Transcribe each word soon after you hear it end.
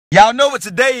Y'all know what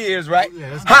today is, right? Oh,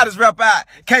 yeah, hottest rap out.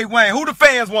 K Wayne. Who the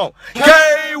fans want?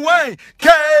 K Wayne. K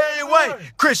Wayne.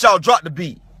 Chris, y'all drop the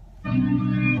beat.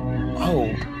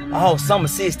 Oh, summer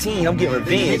 16. I'm getting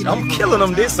revenge. I'm killing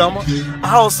them this summer.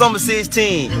 Oh, summer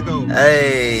 16.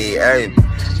 Hey.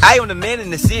 I am the man in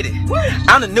the city.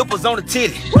 I'm the nipples on the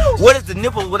titty. What is the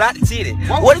nipple without the titty?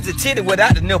 What is the titty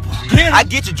without the nipple? I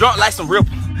get you drunk like some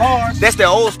ripple. That's that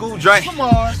old school drink.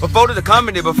 Before the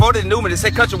comedy, before they knew me, they say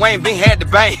Kountry Wayne Bing had the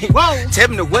bang. Tell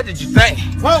me what did you think?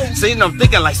 See, I'm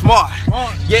thinking like smart.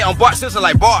 Yeah, I'm Bart Simpson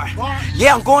like Bart.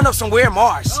 Yeah, I'm going up somewhere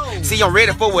Mars. See, I'm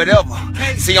ready for whatever.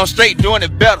 See, I'm straight doing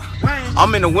it better.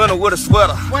 I'm in the winter with a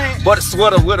sweater, but a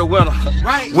sweater with a winter.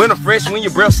 Winter fresh when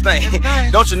your breath stink.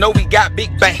 Don't you know we got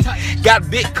big bank? Got a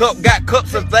big cup, got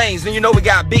cups of things, and you know we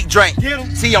got a big drink.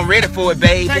 See, I'm ready for it,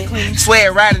 baby.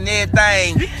 Swag right and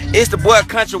everything. It's the boy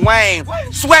Kountry Wayne.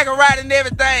 Swagger right and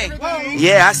everything.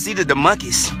 Yeah, I see the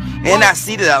monkeys. And I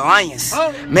see the lions.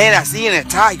 Man, I see the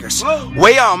tigers.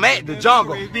 Way I'm at the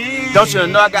jungle. Don't you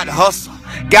know I got the hustle?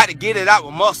 Got to get it out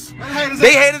with muscle.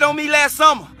 They hated on me last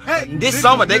summer. This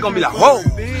summer they gonna be like, whoa.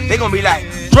 They gonna be like,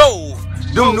 drove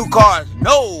them new cars.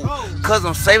 No, cause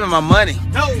I'm saving my money.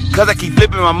 Cause I keep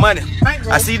flipping my money.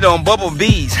 I see them bubble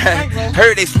bees.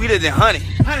 Heard they sweeter than honey.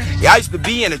 Yeah, I used to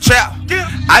be in the trap.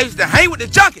 I used to hang with the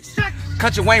junkies.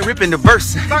 Kountry Wayne ripping the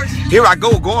verse. Here I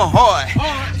go, going hard.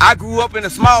 I grew up in a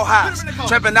small house,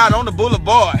 trapping out on the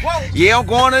boulevard. Yeah, I'm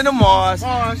going to the Mars.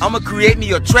 I'ma create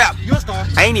me a trap.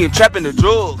 I ain't even trapping the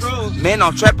drugs. Man,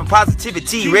 I'm trapping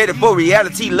positivity, ready for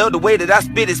reality. Love the way that I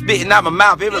spit it, spitting out my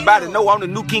mouth. Everybody know I'm the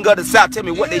new king of the South. Tell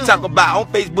me what they talk about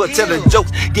on Facebook, telling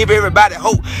jokes. Give everybody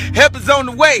hope. Help is on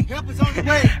the way.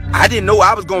 I didn't know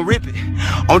I was gonna rip it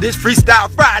on this Freestyle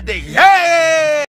Friday. Hey!